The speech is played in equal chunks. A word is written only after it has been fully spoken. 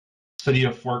City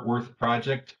of Fort Worth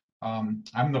project. I'm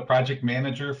the project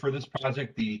manager for this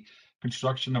project, the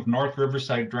construction of North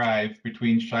Riverside Drive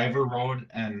between Shiver Road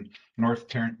and North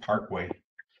Tarrant Parkway.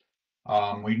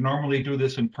 We normally do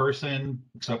this in person,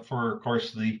 except for, of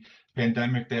course, the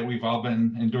pandemic that we've all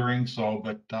been enduring.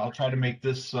 But I'll try to make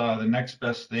this the next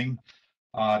best thing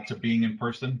to being in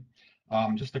person.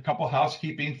 Just a couple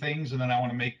housekeeping things, and then I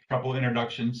want to make a couple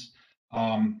introductions.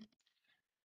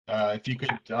 If you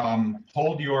could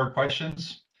hold your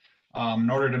questions in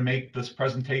order to make this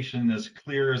presentation as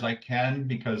clear as I can,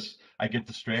 because I get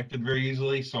distracted very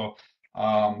easily. So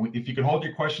if you can hold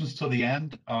your questions till the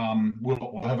end,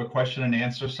 we'll have a question and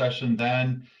answer session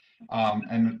then.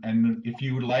 And if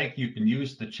you would like, you can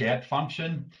use the chat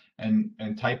function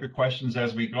and type your questions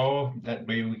as we go. That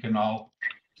way we can all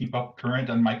keep up current,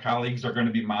 and my colleagues are going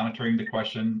to be monitoring the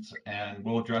questions, and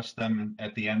we'll address them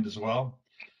at the end as well.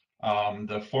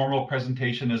 The formal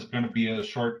presentation is going to be a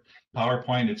short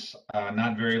PowerPoint. It's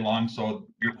not very long, so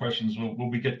your questions we'll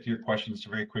get to your questions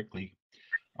very quickly.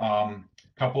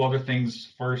 Couple other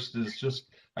things. First is just,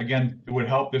 again, it would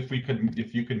help if you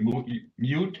could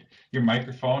mute your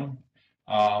microphone,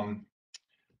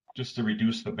 just to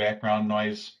reduce the background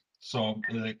noise. So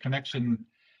the connection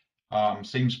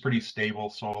seems pretty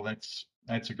stable, so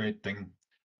that's a great thing.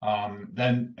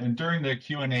 Then and during the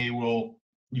Q&A,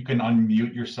 you can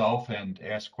unmute yourself and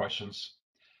ask questions.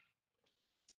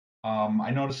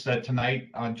 I noticed that tonight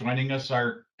joining us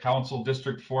are Council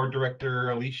District 4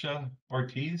 Director Alicia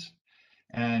Ortiz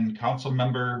and Council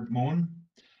Member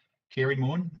Carrie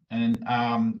Moon. And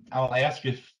I'll ask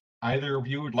if either of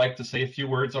you would like to say a few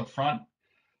words up front.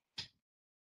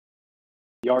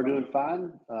 You are doing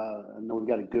fine. I know we've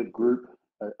got a good group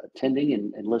attending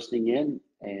and listening in,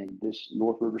 and this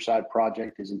North Riverside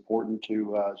project is important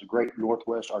to, it's a great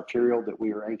Northwest arterial that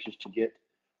we are anxious to get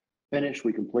finished.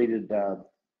 We completed the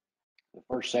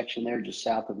first section there just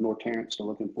south of North Tarrant, so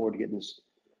looking forward to getting this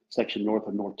section north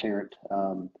of North Tarrant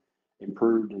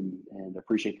improved, and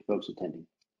appreciate the folks attending.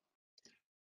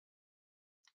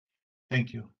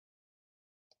 Thank you.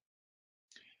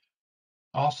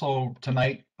 Also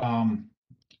tonight,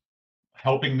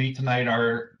 helping me tonight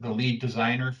are the lead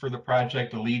designer for the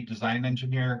project, the lead design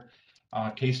engineer,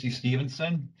 Casey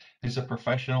Stevenson. He's a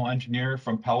professional engineer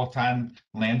from Peloton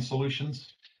Land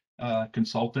Solutions,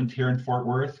 consultant here in Fort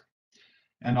Worth.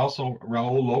 And also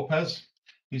Raul Lopez.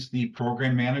 He's the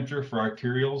program manager for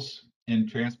arterials in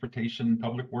Transportation and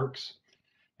Public Works.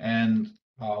 And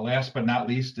last but not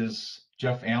least is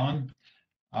Jeff Allen.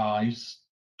 He's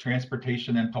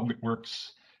Transportation and Public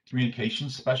Works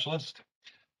Communications Specialist.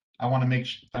 I want to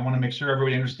make sure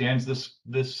everybody understands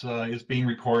this is being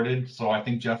recorded. So I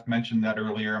think Jeff mentioned that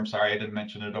earlier. I'm sorry I didn't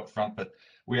mention it up front, but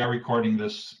we are recording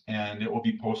this and it will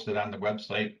be posted on the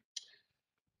website.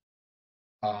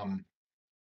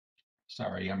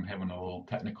 Sorry, I'm having a little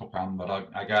technical problem, but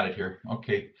I got it here.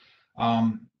 Okay.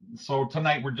 So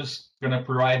tonight we're just going to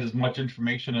provide as much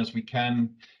information as we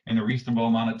can in a reasonable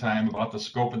amount of time about the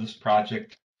scope of this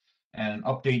project and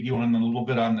update you on a little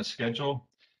bit on the schedule.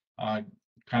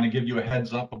 Kind of give you a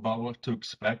heads up about what to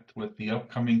expect with the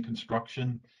upcoming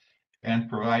construction, and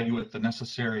provide you with the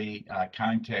necessary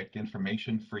contact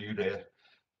information for you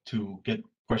to get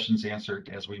questions answered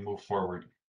as we move forward.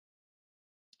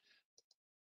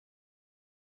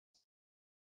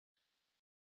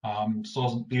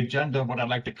 So the agenda, what I'd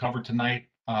like to cover tonight,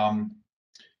 I'll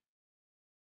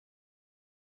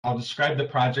describe the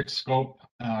project scope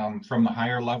from the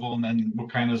higher level, and then we'll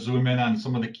kind of zoom in on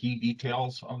some of the key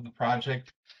details of the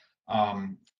project.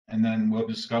 And then we'll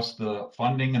discuss the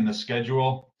funding and the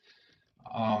schedule,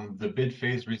 the bid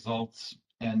phase results,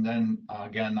 and then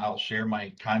again, I'll share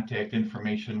my contact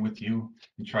information with you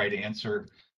and try to answer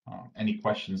any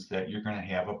questions that you're going to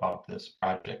have about this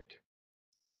project.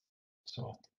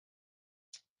 So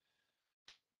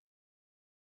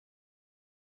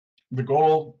the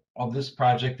goal of this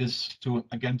project is to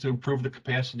improve the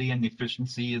capacity and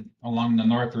efficiency along the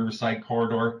North Riverside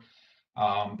corridor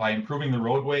by improving the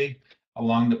roadway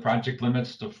along the project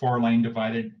limits to 4-lane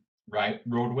divided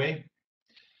roadway.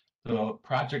 The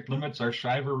project limits are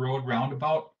Shiver Road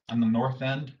roundabout on the north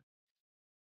end,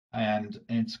 and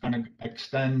it's going to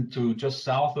extend to just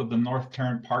south of the North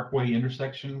Tarrant Parkway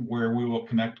intersection, where we will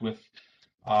connect with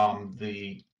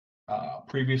the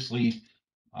previously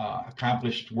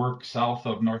accomplished work south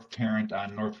of North Tarrant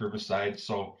on North Riverside.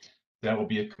 So that will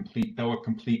complete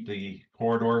the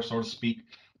corridor, so to speak.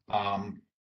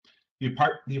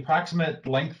 The approximate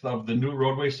length of the new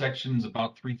roadway section is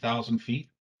about 3,000 feet.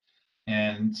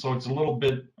 And so it's a little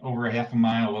bit over a half a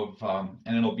mile of,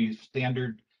 and it'll be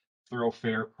standard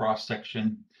thoroughfare cross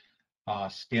section.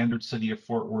 standard city of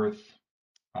Fort Worth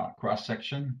cross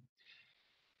section.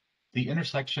 The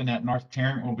intersection at North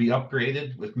Tarrant will be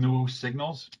upgraded with new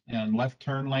signals and left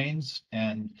turn lanes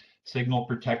and signal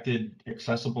protected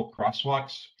accessible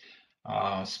crosswalks.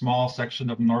 Small section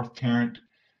of North Tarrant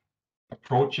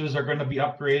approaches are going to be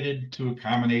upgraded to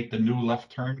accommodate the new left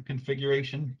turn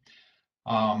configuration.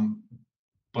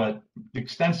 But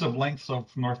extensive lengths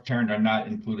of North Tarrant are not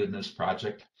included in this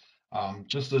project.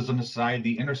 Just as an aside,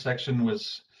 the intersection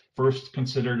was first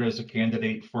considered as a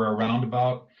candidate for a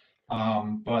roundabout,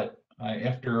 but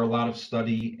after a lot of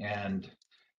study and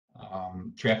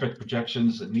traffic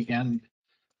projections, in the end,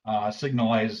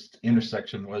 signalized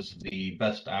intersection was the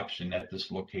best option at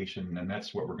this location, and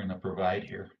that's what we're going to provide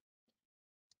here.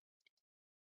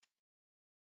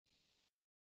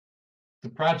 The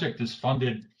project is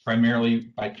funded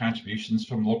primarily by contributions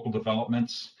from local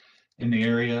developments in the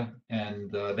area,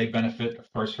 and they benefit,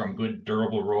 of course, from good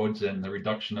durable roads and the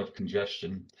reduction of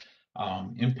congestion.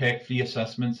 Impact fee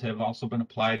assessments have also been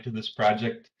applied to this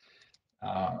project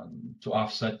to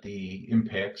offset the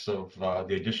impacts of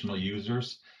the additional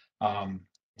users.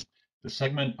 The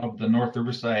segment of the North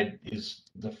Riverside is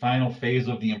the final phase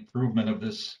of the improvement of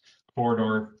this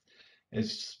corridor.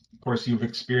 As of course you've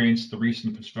experienced the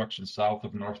recent construction south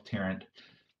of North Tarrant.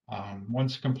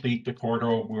 Once complete, the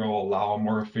corridor will allow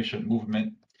more efficient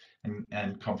movement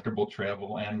and comfortable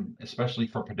travel, and especially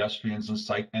for pedestrians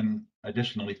and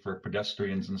additionally for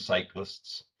pedestrians and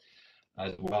cyclists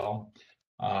as well.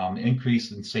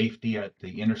 Increase in safety at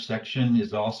the intersection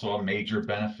is also a major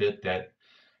benefit that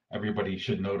everybody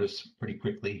should notice pretty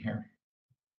quickly here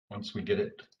once we get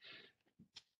it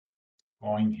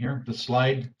going here. The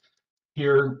slide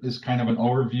here is kind of an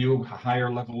overview, a higher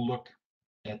level look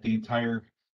at the entire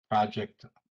project.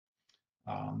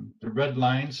 The red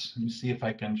lines, let me see if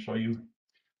I can show you.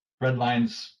 Red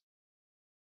lines,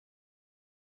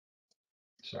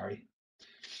 sorry,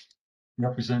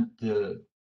 represent the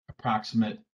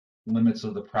approximate limits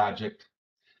of the project.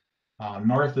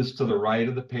 North is to the right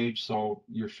of the page, so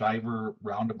your Shiver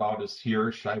roundabout is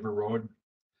here, Shiver Road.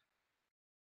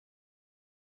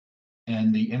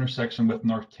 And the intersection with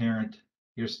North Tarrant,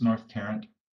 here's North Tarrant.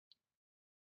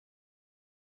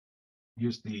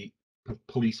 Here's the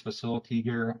police facility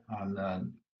here on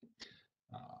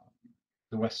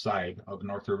the west side of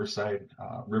North Riverside.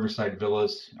 Riverside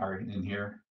Villas are in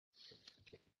here.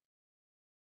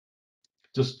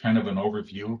 Just kind of an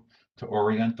overview to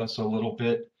orient us a little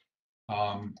bit.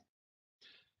 If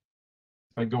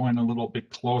I go in a little bit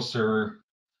closer,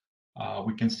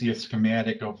 we can see a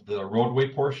schematic of the roadway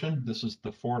portion. This is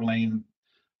the 4-lane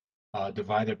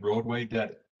divided roadway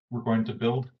that we're going to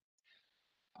build.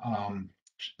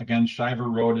 Again, Shiver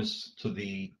Road is to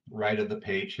the right of the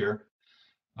page here.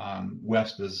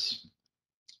 West is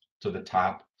to the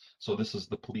top. So this is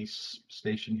the police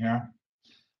station here.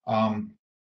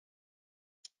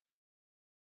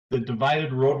 The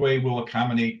divided roadway will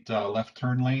accommodate left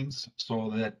turn lanes so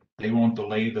that they won't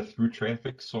delay the through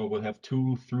traffic. So we'll have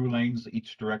 2 through lanes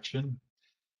each direction.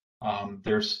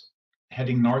 There's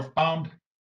heading northbound.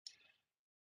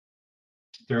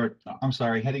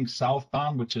 Heading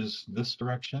southbound, which is this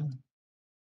direction.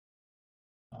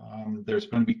 There's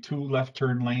going to be 2 left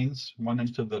turn lanes, one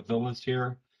into the villas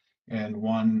here and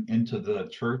one into the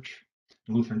church,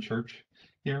 Lutheran church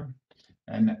here.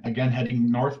 And again,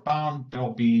 heading northbound,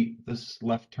 there'll be this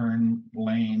left turn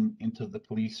lane into the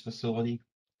police facility.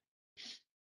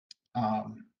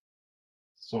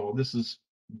 So this is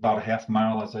about a half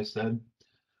mile, as I said.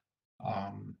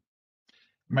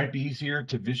 Might be easier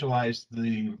to visualize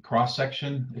the cross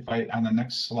section if on the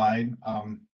next slide.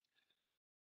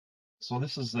 So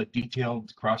this is a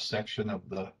detailed cross section of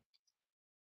the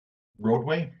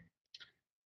roadway.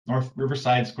 North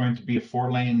Riverside is going to be a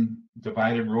 4-lane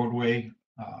divided roadway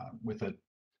with a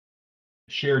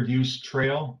shared use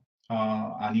trail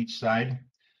on each side.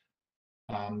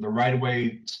 The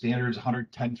right-of-way standard is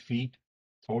 110 feet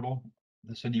total,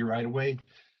 the city right-of-way.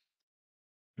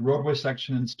 The roadway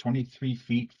section is 23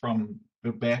 feet from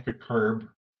the back of curb.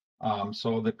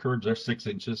 So the curbs are 6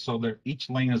 inches. So each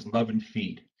lane is 11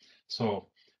 feet. So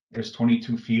there's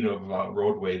 22 feet of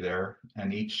roadway there,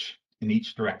 and in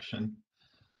each direction.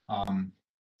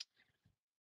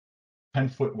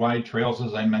 10-foot wide trails,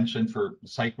 as I mentioned, for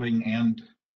cycling and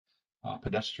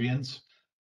pedestrians.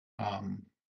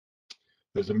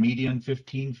 There's a median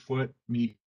 15-foot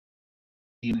median.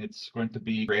 It's going to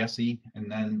be grassy,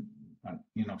 and then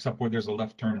except where there's a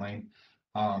left turn lane.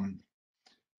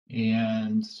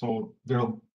 And so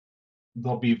there'll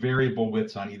be variable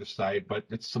widths on either side, but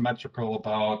it's symmetrical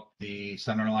about the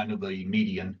center line of the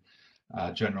median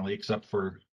generally, except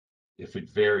for if it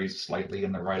varies slightly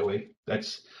in the right of way.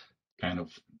 That's kind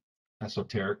of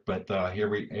esoteric, but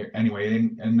anyway,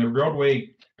 and the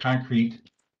roadway concrete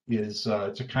is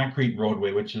it's a concrete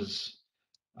roadway, which is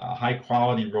a high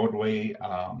quality roadway,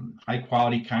 high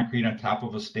quality concrete on top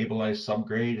of a stabilized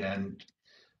subgrade, and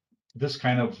this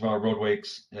kind of roadway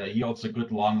yields a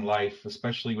good long life,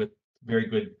 especially with very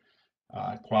good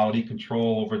quality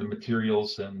control over the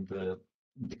materials and the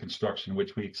construction,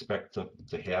 which we expect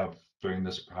to have during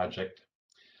this project.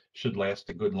 Should last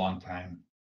a good long time.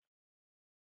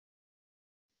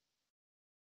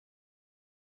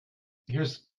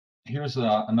 Here's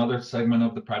another segment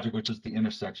of the project, which is the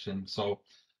intersection. So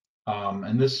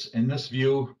in this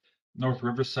view, North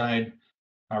Riverside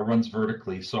runs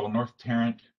vertically. So North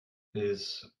Tarrant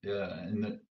is in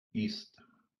the east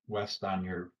west on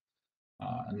your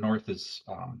north is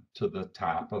to the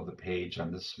top of the page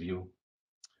on this view.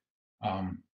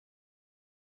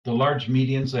 The large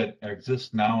medians that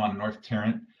exist now on North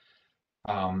Tarrant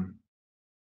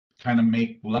kind of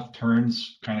make left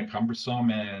turns kind of cumbersome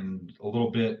and a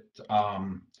little bit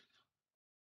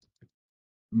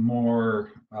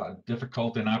more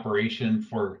difficult in operation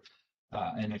for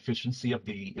an efficiency of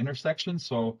the intersection.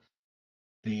 So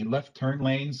the left turn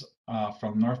lanes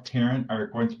from North Tarrant are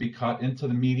going to be cut into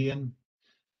the median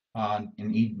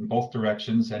in both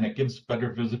directions, and it gives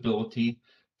better visibility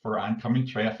for oncoming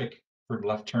traffic for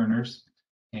left turners,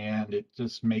 and it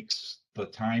just makes the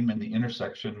time in the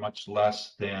intersection much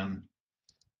less than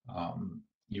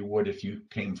you would if you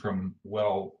came from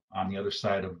well on the other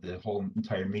side of the whole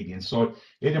entire median. So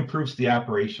it improves the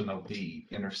operation of the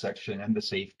intersection and the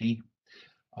safety.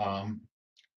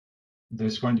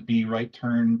 There's going to be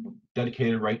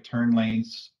dedicated right turn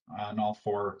lanes on all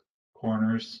four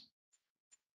corners.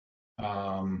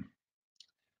 The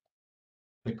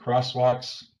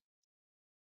crosswalks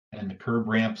and the curb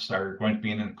ramps are going to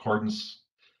be in accordance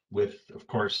with, of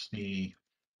course, the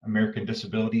American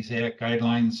Disabilities Act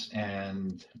guidelines,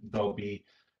 and they'll be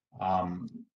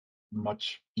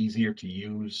much easier to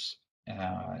use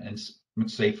and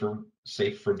safe for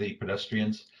the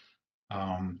pedestrians.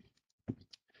 And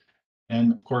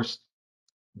of course,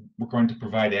 we're going to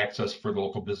provide access for the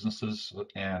local businesses,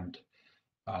 and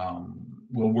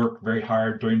we'll work very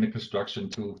hard during the construction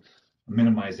to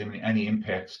minimize any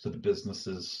impacts to the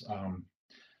businesses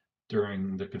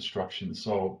during the construction.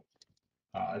 So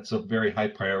it's a very high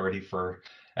priority for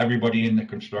everybody in the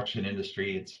construction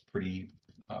industry. It's pretty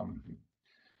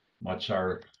much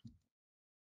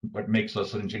what makes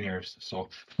us engineers.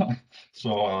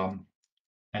 So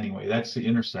anyway, that's the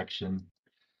intersection.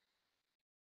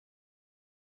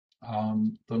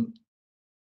 Coming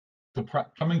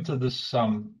to this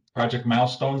project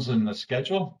milestones in the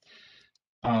schedule,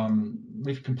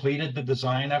 we've completed the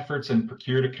design efforts and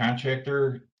procured a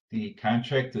contractor. The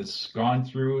contract has gone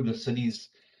through the city's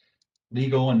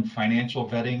legal and financial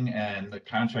vetting, and the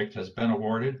contract has been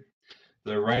awarded.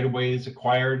 The right-of-way is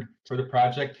acquired for the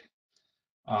project.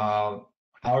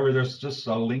 However, there's just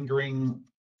a lingering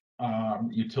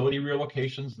utility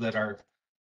relocations that are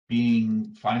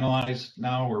being finalized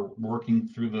now. We're working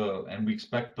through and we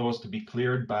expect those to be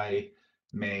cleared by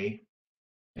May,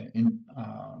 in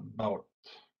about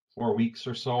 4 weeks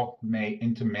or so,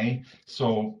 into May.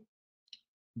 So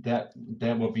that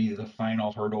will be the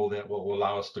final hurdle that will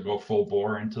allow us to go full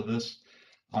bore into this.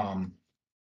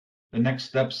 The next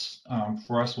steps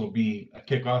for us will be a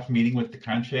kickoff meeting with the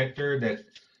contractor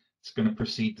that's going to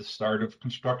precede the start of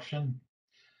construction.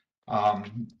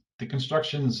 The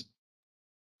construction's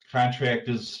contract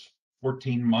is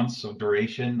 14 months of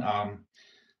duration.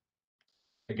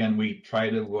 Again, we try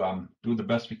to do the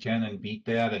best we can and beat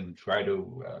that, and try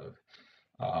to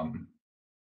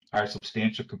our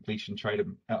substantial completion, try to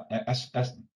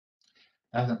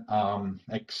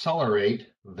accelerate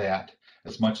that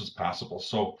as much as possible.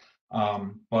 So,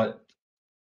 but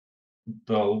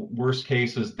the worst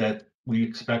case is that we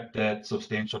expect that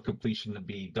substantial completion to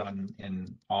be done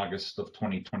in August of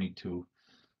 2022.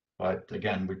 But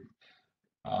again,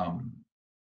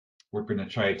 we're going to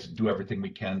try to do everything we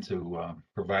can to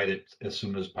provide it as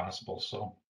soon as possible.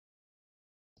 So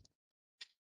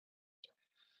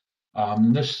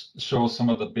this shows some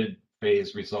of the bid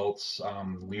phase results.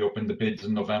 We opened the bids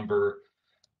in November,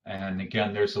 and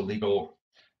again, there's a legal.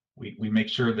 We make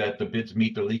sure that the bids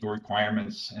meet the legal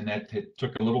requirements, and that it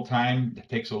took a little time. It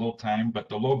takes a little time, but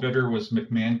the low bidder was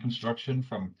McMahon Construction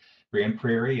from Grand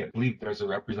Prairie. I believe there's a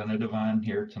representative on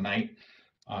here tonight.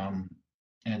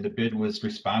 And the bid was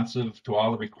responsive to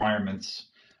all the requirements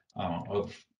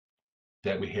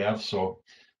that we have. So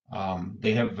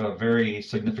they have a very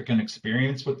significant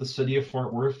experience with the city of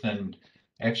Fort Worth, and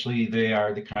Actually, they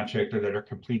are the contractor that are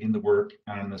completing the work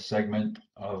on the segment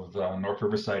of North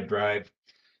Riverside Drive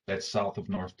that's south of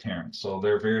North Tarrant. So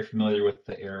they're very familiar with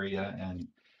the area, and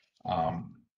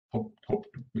hope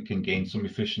we can gain some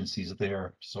efficiencies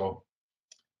there. So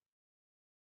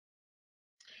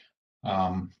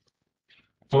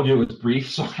told you it was brief,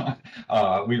 so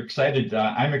we're excited.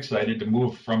 I'm excited to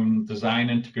move from design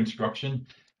into construction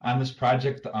on this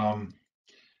project.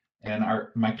 And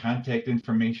my contact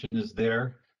information is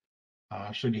there.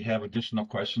 Should you have additional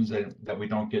questions that we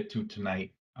don't get to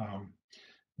tonight.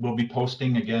 We'll be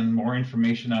posting again more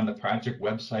information on the project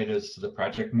website as the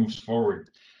project moves forward.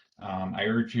 I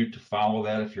urge you to follow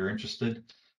that if you're interested.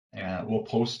 And we'll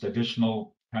post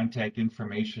additional contact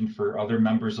information for other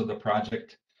members of the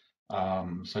project,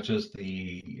 such as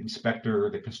the inspector,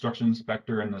 the construction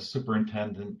inspector, and the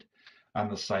superintendent on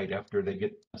the site after they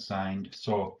get assigned.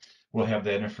 So we'll have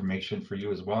that information for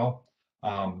you as well.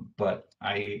 But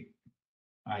I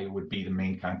would be the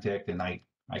main contact, and I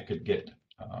could get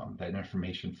that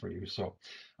information for you. So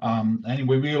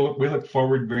anyway, we look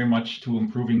forward very much to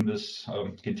improving this,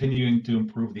 continuing to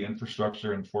improve the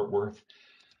infrastructure in Fort Worth.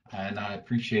 And I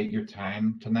appreciate your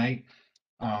time tonight.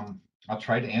 I'll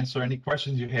try to answer any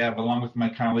questions you have along with my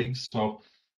colleagues. So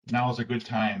now is a good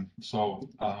time. So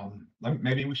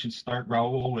maybe we should start,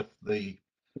 Raul, with the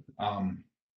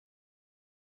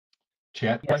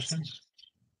chat questions.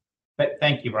 But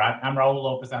thank you, Rod. I'm Raul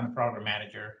Lopez. I'm the program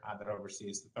manager that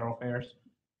oversees the thoroughfares.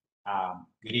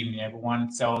 Good evening, everyone.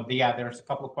 So there's a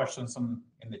couple of questions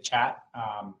in the chat.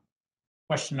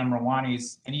 Question number one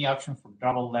is, any option for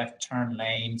double left turn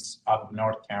lanes up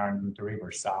North Tarrant to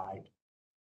Riverside?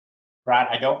 Brad,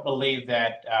 I don't believe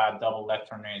that double left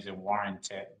turn lanes are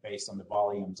warranted based on the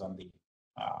volumes on the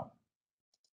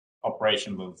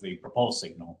operation of the proposed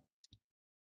signal.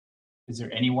 Is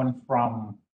there anyone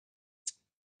from,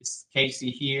 is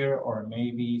Casey here, or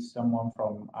maybe someone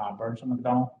from Burns &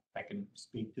 McDonnell that can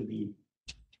speak to the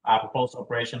proposed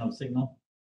operation of signal?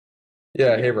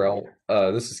 Yeah, hey Raul.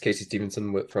 This is Casey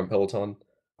Stevenson from Peloton.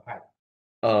 Okay.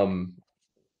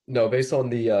 No, based on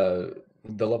the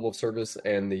level of service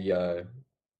and the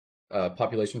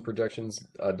population projections,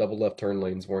 double left turn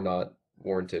lanes were not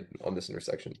warranted on this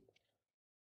intersection.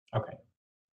 Okay,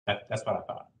 that's what I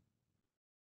thought.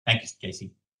 Thank you,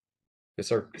 Casey. Yes,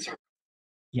 sir.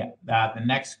 Yeah, the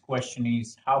next question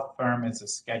is, how firm is the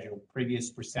schedule? Previous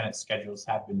percentage schedules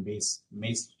have been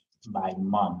missed by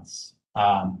months.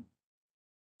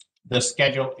 The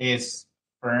schedule is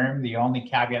firm. The only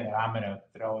caveat that I'm going to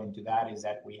throw into that is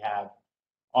that we have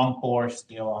Encore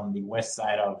still on the west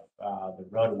side of the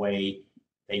roadway.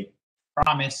 They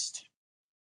promised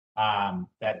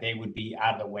that they would be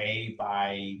out of the way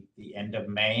by the end of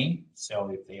May. So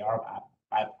if they are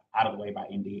out of the way by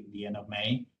the end of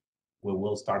May, we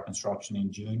will start construction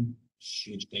in June.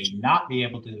 Should they not be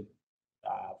able to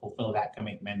fulfill that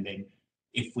commitment, then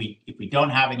if we don't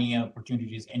have any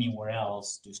opportunities anywhere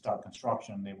else to start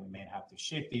construction, then we may have to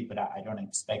shift it, but I don't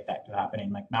expect that to happen.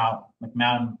 And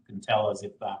McMountain can tell us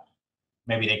if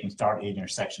maybe they can start the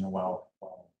intersection while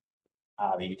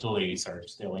the utilities are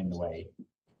still in the way.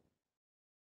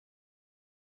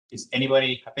 Is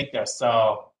anybody, I think there's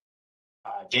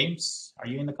James, are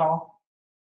you in the call?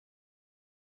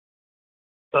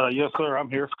 Yes, sir, I'm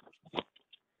here.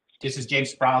 This is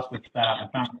James Sprouse with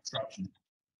McMountain Construction.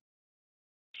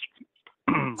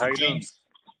 How you doing?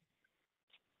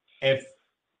 If,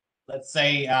 let's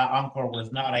say, Encore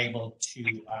was not able to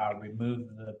remove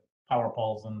the power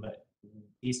poles on the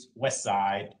east-west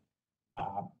side,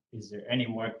 is there any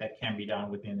work that can be done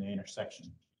within the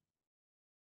intersection?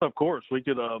 Of course, we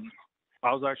could.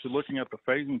 I was actually looking at the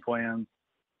phasing plan,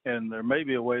 and there may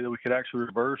be a way that we could actually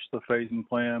reverse the phasing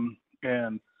plan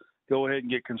and go ahead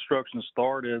and get construction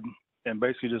started and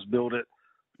basically just build it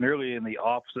nearly in the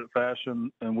opposite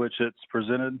fashion in which it's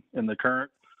presented in the current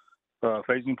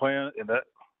phasing plan. And that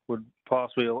would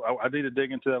possibly, I need to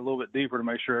dig into that a little bit deeper to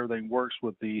make sure everything works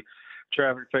with the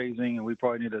traffic phasing, and we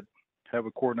probably need to have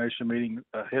a coordination meeting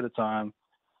ahead of time.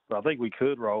 But I think we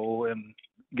could roll and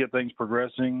get things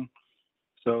progressing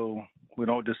so we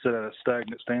don't just sit at a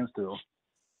stagnant standstill.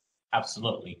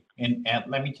 Absolutely. And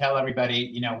let me tell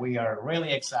everybody, we are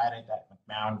really excited that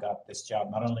McMountain got this job,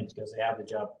 not only because they have the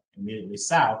job immediately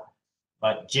south,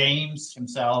 but James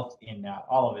himself and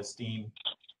all of his team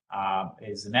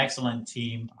is an excellent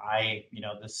team.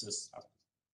 This is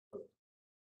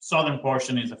southern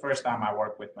portion is the first time I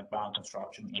work with McMountain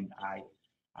Construction, and I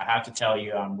have to tell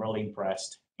you, I'm really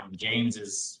impressed. And James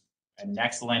is an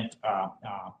excellent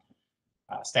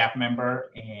staff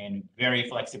member and very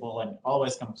flexible and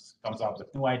always comes up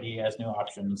with new ideas, new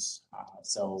options.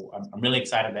 So I'm really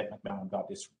excited that McMahon got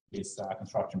this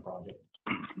construction project.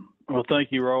 Well,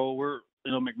 thank you, Raul.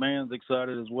 McMahon's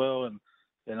excited as well, and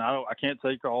I can't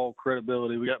take all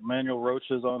credibility. We got Manuel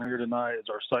Roches on here tonight as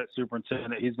our site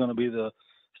superintendent. He's going to be the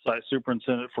site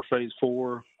superintendent for phase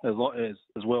 4 as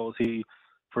well as he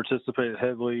participated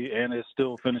heavily and is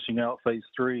still finishing out phase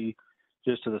 3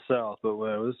 just to the south. But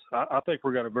I think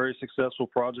we've got a very successful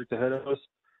project ahead of us.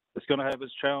 It's going to have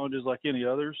its challenges like any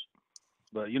others,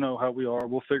 but you know how we are.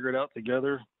 We'll figure it out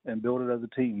together and build it as a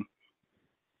team.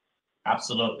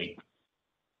 Absolutely.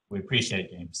 We appreciate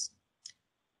it, James.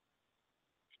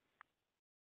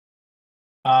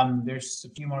 There's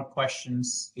a few more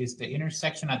questions. Is the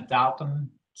intersection at Dalton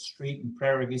Street and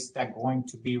Prairie Vista going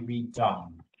to be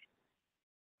redone?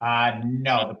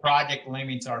 No, the project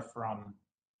limits are from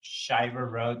Shiver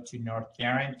Road to North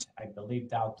Tarrant. I believe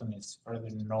Dalton is further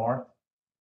north.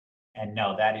 And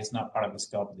no, that is not part of the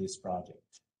scope of this project.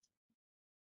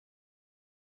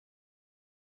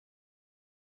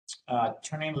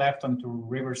 Turning left onto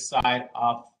Riverside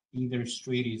off either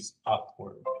street is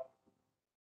upward.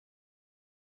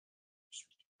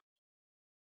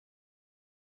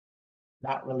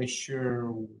 Not really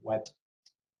sure what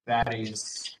that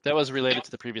is. That was related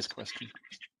to the previous question.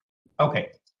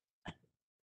 Okay.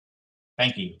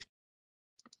 Thank you.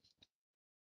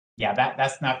 Yeah,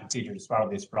 that's not considered as part of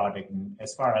this project. And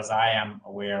as far as I am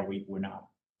aware, we're not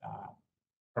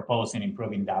proposing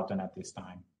improving Dalton at this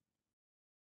time.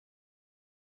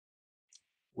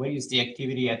 What is the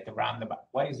activity at the roundabout?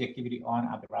 What is the activity on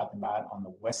at the roundabout on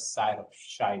the west side of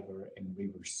Shiver and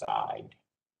Riverside?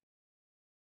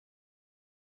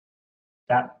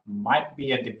 That might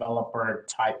be a developer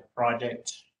type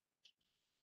project.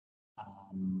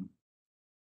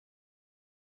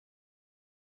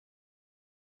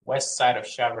 West side of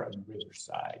Shiver and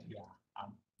Riverside, yeah.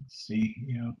 Let's see,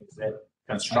 Is it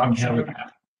construction?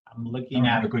 I'm looking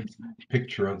at a good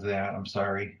picture of that. I'm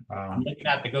sorry. I'm looking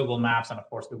at the Google Maps, and of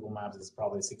course, Google Maps is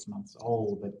probably 6 months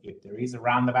old. But if there is a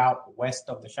roundabout west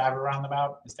of the Shiver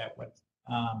roundabout, is that what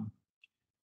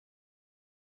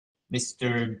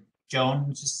Mr.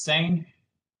 Jones is saying?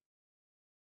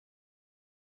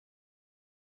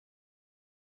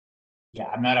 Yeah,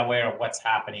 I'm not aware of what's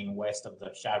happening west of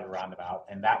the Shiver roundabout,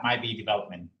 and that might be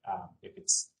development. If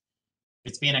it's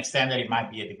being extended, it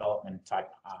might be a development type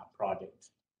project.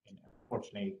 And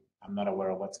unfortunately, I'm not aware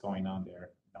of what's going on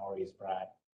there. Nor is Brad.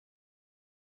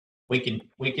 We can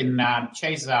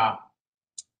chase and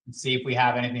see if we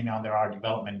have anything under our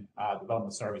development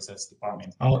services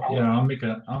department. I'll make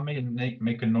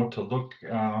a note to look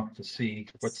to see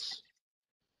what's.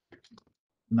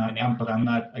 But I'm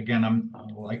not. Again, I'm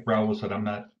like Raul said. I'm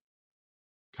not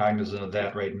cognizant of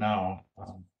that right now.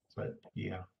 But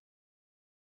yeah.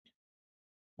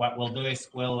 What we'll do is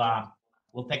we'll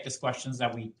take these questions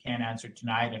that we can answer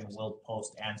tonight, and we'll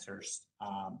post answers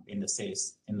in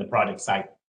the project site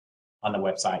on the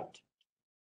website.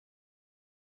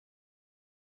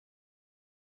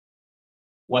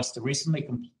 Was the recently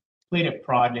completed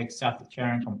project south of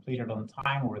Tarrant completed on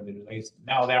time, or the delays?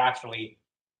 No, they're actually.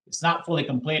 It's not fully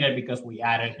completed because we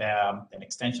added an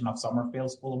extension of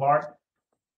Summerfields Boulevard,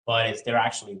 but they're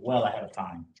actually well ahead of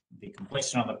time. The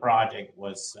completion of the project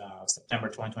was September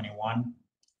 2021.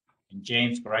 And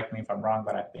James, correct me if I'm wrong,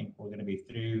 but I think we're going to be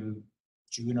through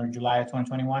June or July of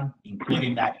 2021,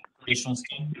 including that additional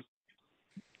scheme.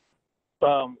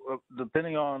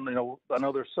 Depending on, I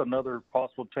know there's another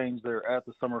possible change there at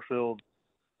the Summerfield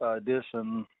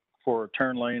addition for a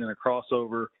turn lane and a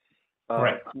crossover.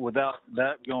 Correct. Without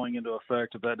that going into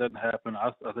effect, if that doesn't happen,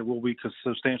 I think we'll be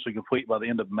substantially complete by the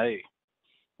end of May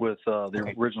with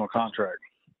the original contract.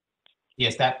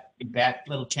 Yes, that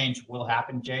little change will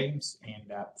happen, James, and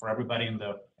for everybody in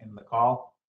the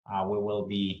call, we will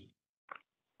be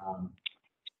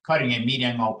cutting a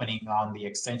median opening on the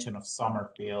extension of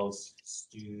Summerfields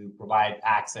to provide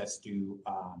access to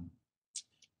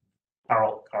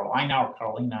Carolina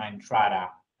and Trata.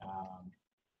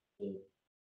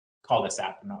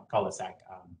 Cul-de-sac.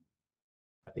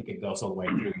 I think it goes all the way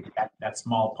through that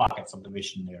small pocket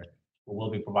subdivision there. We'll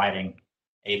be providing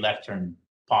a left turn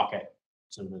pocket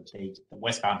so that the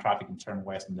westbound traffic can turn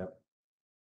west and the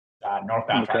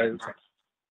northbound traffic.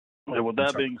 Yeah, with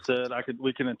that being said,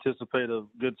 we can anticipate a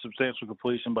good substantial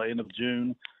completion by end of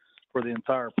June for the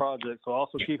entire project. So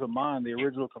also keep in mind the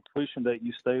original completion date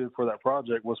you stated for that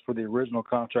project was for the original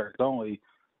contract only.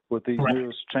 With these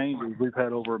newest changes, we've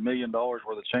had over $1 million worth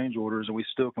of change orders, and we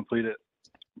still complete it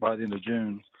by the end of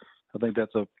June. I think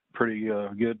that's a pretty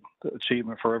good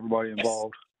achievement for everybody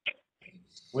involved.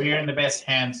 we're in the best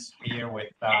hands here with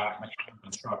McCann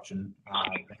Construction.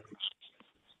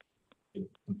 They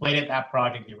completed that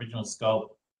project, the original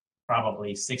scope,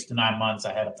 probably 6 to 9 months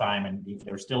ahead of time, and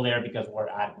they're still there because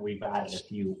we've added a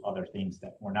few other things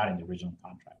that were not in the original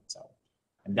contract. So,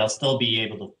 and they'll still be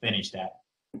able to finish that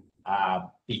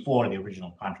before the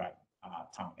original contract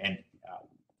time and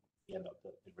the end of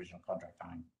the original contract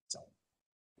time. So.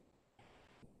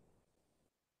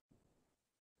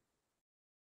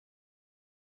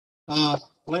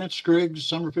 Lance Griggs,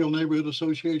 Summerfield Neighborhood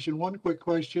Association. One quick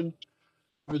question.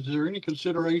 Is there any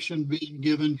consideration being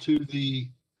given to the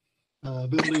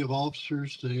ability of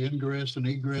officers to ingress and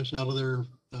egress out of their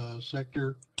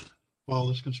sector while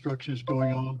this construction is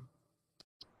going on?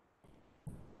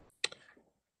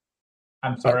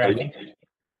 I'm sorry.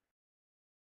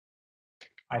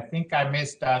 I think I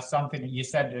missed something. You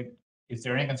said, is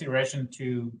there any consideration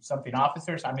to something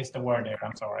officers? I missed the word there.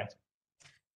 I'm sorry.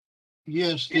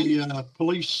 Yes, the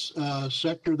police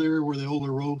sector there where they hold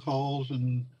their roll calls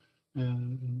and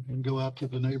go out to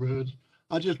the neighborhoods.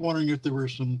 I was just wondering if there were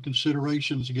some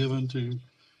considerations given to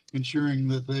ensuring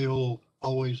that they'll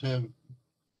always have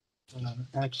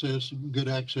good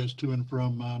access to and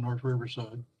from North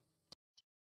Riverside.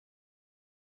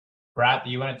 Brad,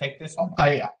 do you want to take this one?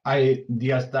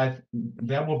 Yes,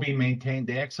 that will be maintained.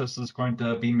 The access is going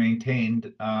to be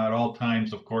maintained at all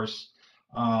times, of course.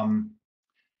 I'm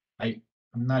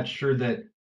not sure that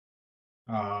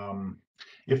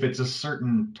if it's a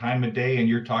certain time of day and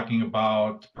you're talking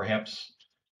about perhaps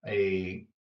a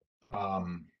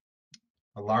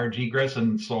large egress,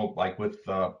 and so like with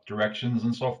directions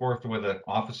and so forth with an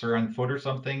officer on foot or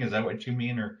something, is that what you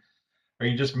mean, or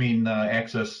you just mean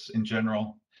access in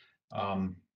general? I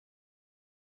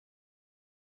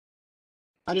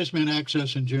just meant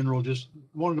access in general. Just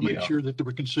wanted to make sure that there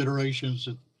were considerations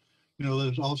that,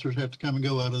 those officers have to come and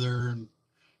go out of there, and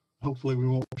hopefully we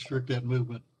won't restrict that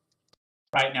movement.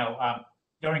 Right now,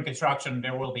 during construction,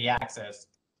 there will be access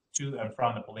to and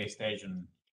from the police station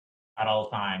at all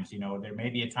times. There may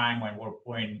be a time when we're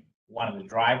putting one of the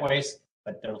driveways,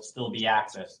 but there'll still be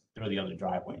access through the other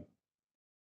driveway.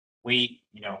 We're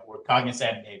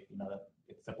cognizant if,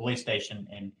 it's the police station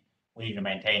and we need to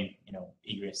maintain,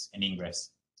 egress and ingress.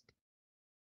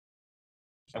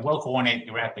 And we'll coordinate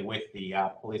directly with the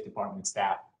police department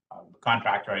staff, the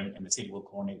contractor, and the city will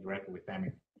coordinate directly with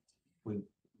them when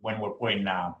we're putting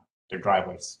their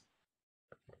driveways.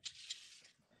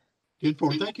 Good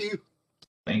point. Thank you.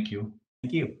 Thank you.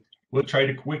 Thank you. We'll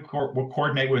we'll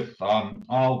coordinate with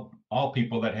all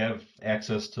people that have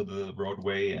access to the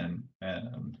roadway and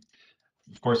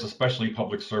of course, especially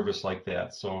public service like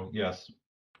that. So yes,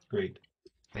 great.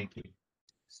 Thank you.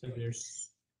 So there's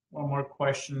one more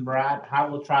question, Brad. How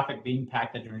will traffic be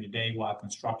impacted during the day while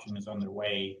construction is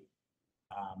underway?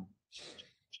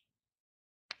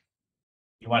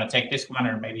 You want to take this one,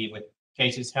 or maybe with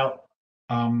Casey's help?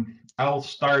 I'll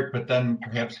start, but then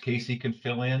perhaps Casey can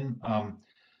fill in.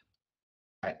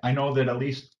 I know that at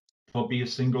least there'll be a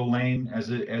single lane as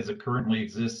it currently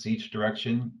exists each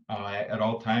direction at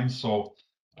all times. So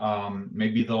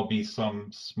maybe there'll be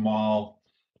some small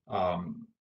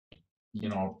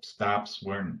stops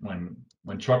when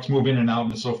trucks move in and out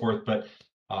and so forth. But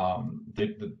I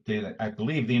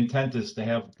believe the intent is to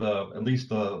have at least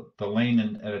the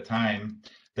lane at a time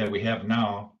that we have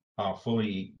now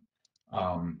fully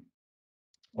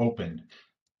open.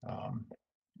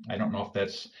 I don't know if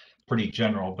that's pretty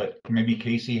general, but maybe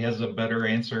Casey has a better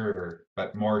answer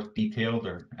but more detailed,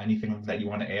 or anything that you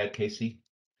want to add, Casey?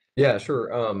 Yeah, sure.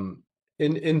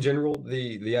 In general,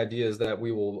 the idea is that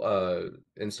we will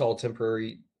install some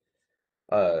temporary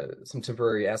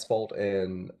asphalt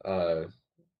and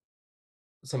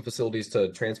some facilities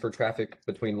to transfer traffic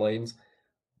between lanes.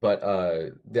 But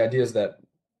the idea is that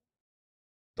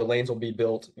the lanes will be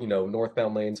built,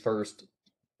 northbound lanes first,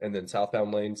 and then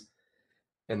southbound lanes,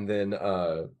 and then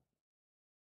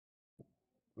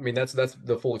that's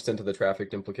the full extent of the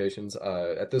traffic implications.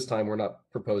 At this time, we're not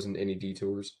proposing any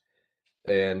detours,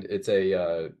 and it's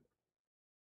of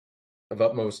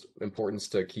utmost importance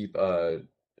to keep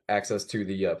access to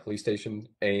the police station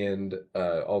and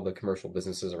all the commercial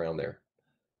businesses around there.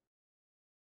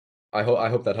 I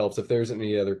hope that helps. If there's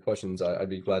any other questions, I'd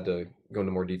be glad to go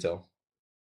into more detail.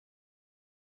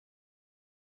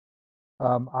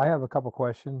 I have a couple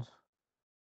questions.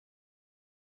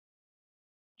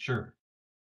 Sure.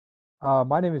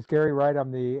 My name is Gary Wright.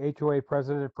 I'm the HOA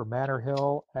president for Manor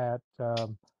Hill at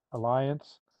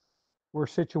Alliance. We're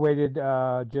situated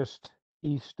just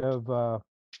east of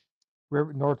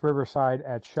North Riverside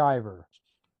at Shiver.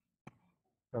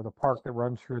 So the park that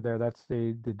runs through there, that's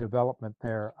the development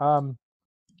there.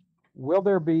 will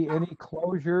there be any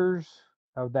closures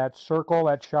of that circle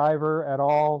at Shiver at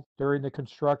all during the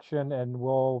construction? And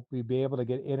will we be able to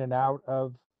get in and out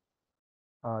of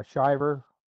Shiver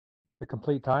the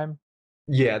complete time?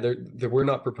 Yeah, we're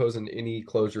not proposing any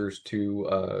closures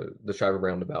to the Shiver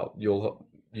roundabout.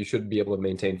 You should be able to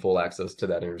maintain full access to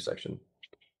that intersection.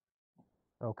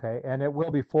 Okay, and it will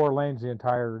be 4 lanes the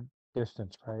entire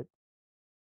distance, right?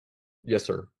 Yes,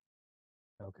 sir.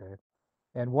 Okay.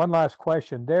 And one last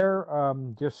question. There,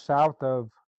 just south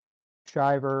of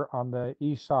Shiver on the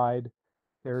east side,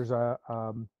 there's a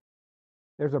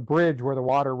bridge where the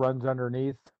water runs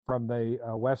underneath from the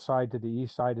west side to the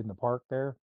east side in the park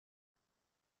there.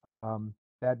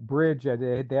 That bridge,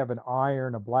 they have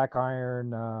a black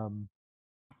iron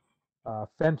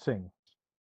fencing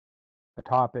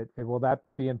atop it. Will that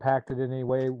be impacted in any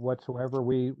way whatsoever?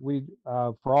 We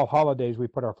for all holidays we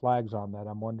put our flags on that.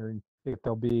 I'm wondering if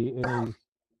there'll be any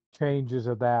changes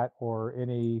of that or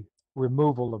any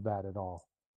removal of that at all.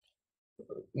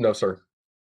 No, sir.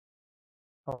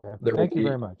 Okay. There will Thank you be.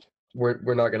 very much.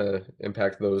 We're not going to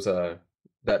impact those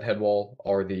that head wall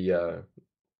or the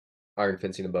iron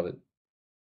fencing above it.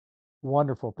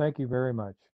 Wonderful. Thank you very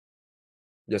much.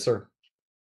 Yes, sir.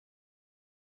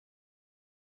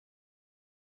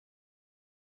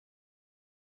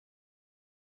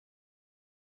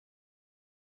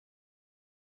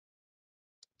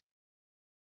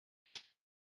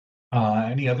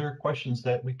 Any other questions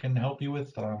that we can help you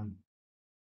with? Let's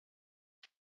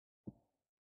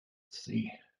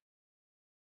see.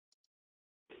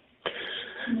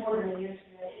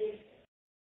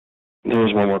 There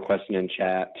was one more question in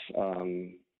chat.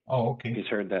 Oh, okay. He's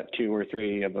heard that 2 or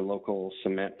 3 of the local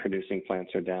cement producing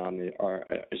plants are down.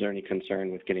 Is there any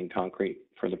concern with getting concrete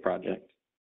for the project?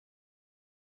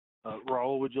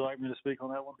 Raul, would you like me to speak on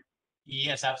that one?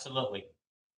 Yes, absolutely.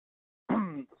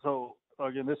 So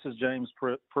again, this is James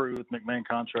Prue with McMahon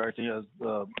Contracting as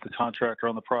the contractor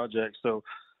on the project. So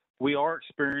we are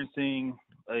experiencing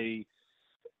a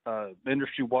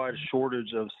industry-wide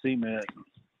shortage of cement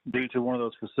due to one of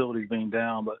those facilities being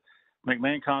down. But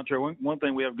McMahon Contract, one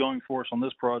thing we have going for us on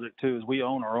this project too is we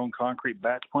own our own concrete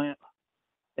batch plant.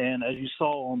 And as you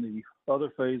saw on the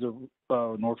other phase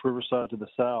of North Riverside to the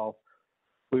south,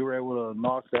 we were able to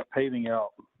knock that paving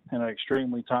out in an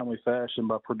extremely timely fashion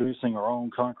by producing our own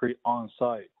concrete on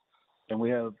site. And we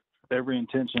have every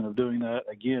intention of doing that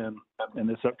again in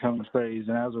this upcoming phase.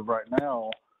 And as of right now,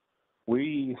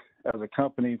 we as a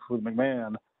company with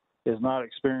McMahon is not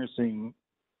experiencing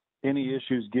any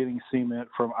issues getting cement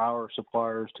from our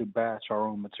suppliers to batch our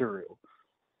own material.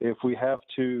 If we have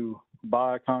to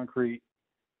buy concrete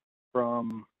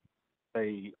from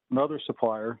another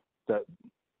supplier, that's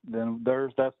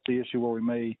the issue where we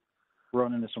may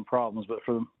run into some problems. But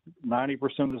for 90%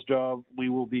 of this job, we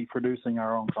will be producing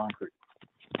our own concrete.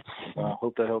 I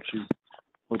hope that helps you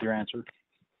with your answer.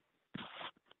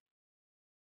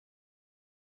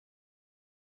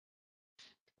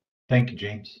 Thank you,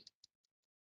 James.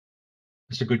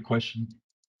 That's a good question.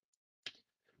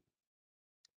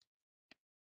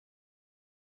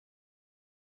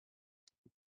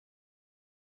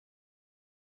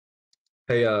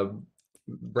 Hey,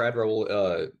 Brad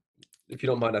Rowell, if you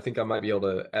don't mind, I think I might be able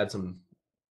to add some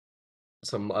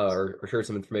or share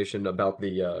some information about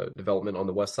the development on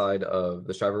the west side of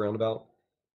the Shiver roundabout.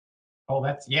 Oh,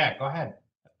 yeah, go ahead.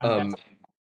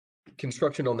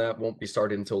 Construction on that won't be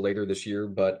started until later this year,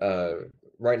 but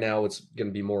right now it's going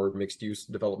to be more mixed use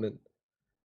development.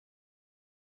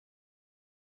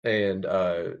 And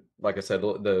like I said,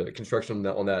 the construction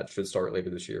on that should start later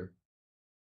this year.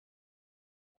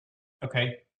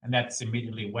 Okay, and that's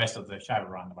immediately west of the Shiver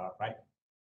roundabout, right?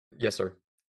 Yes, sir.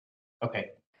 Okay.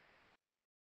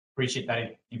 Appreciate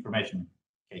that information,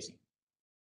 Casey.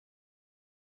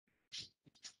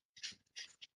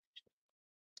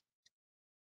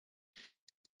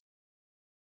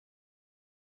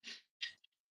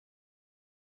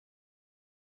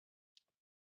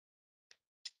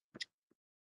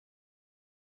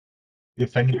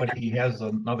 If anybody has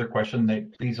another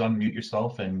question, please unmute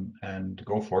yourself and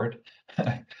go for it.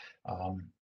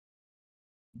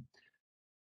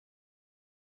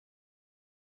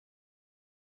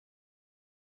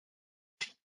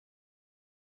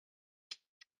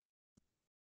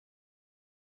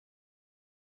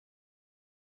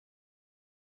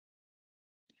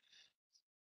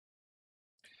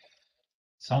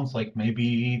 Sounds like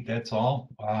maybe that's all.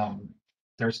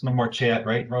 There's no more chat,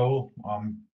 right, Raul?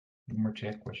 No more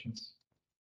chat questions.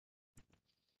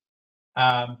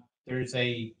 There's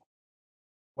a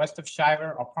west of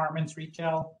Shiver apartments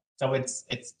retail, so it's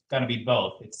going to be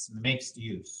both. It's mixed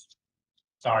use.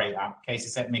 sorry, Casey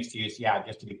said mixed use. Yeah,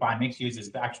 just to define, mixed use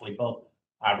is actually both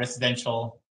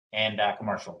residential and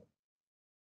commercial.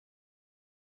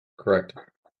 Correct.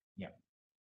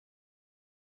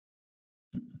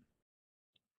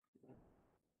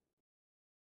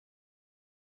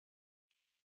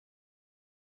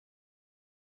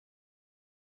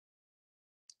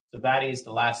 So that is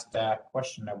the last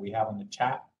question that we have on the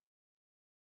chat.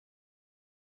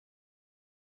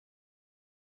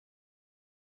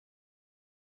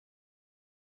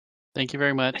 Thank you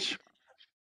very much.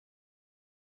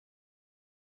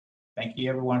 Thank you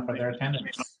everyone for their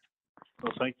attendance.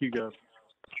 Well, thank you guys.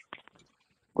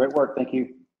 Great work. Thank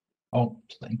you. Oh,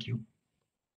 thank you.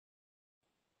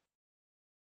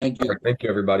 All right, thank you,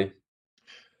 everybody.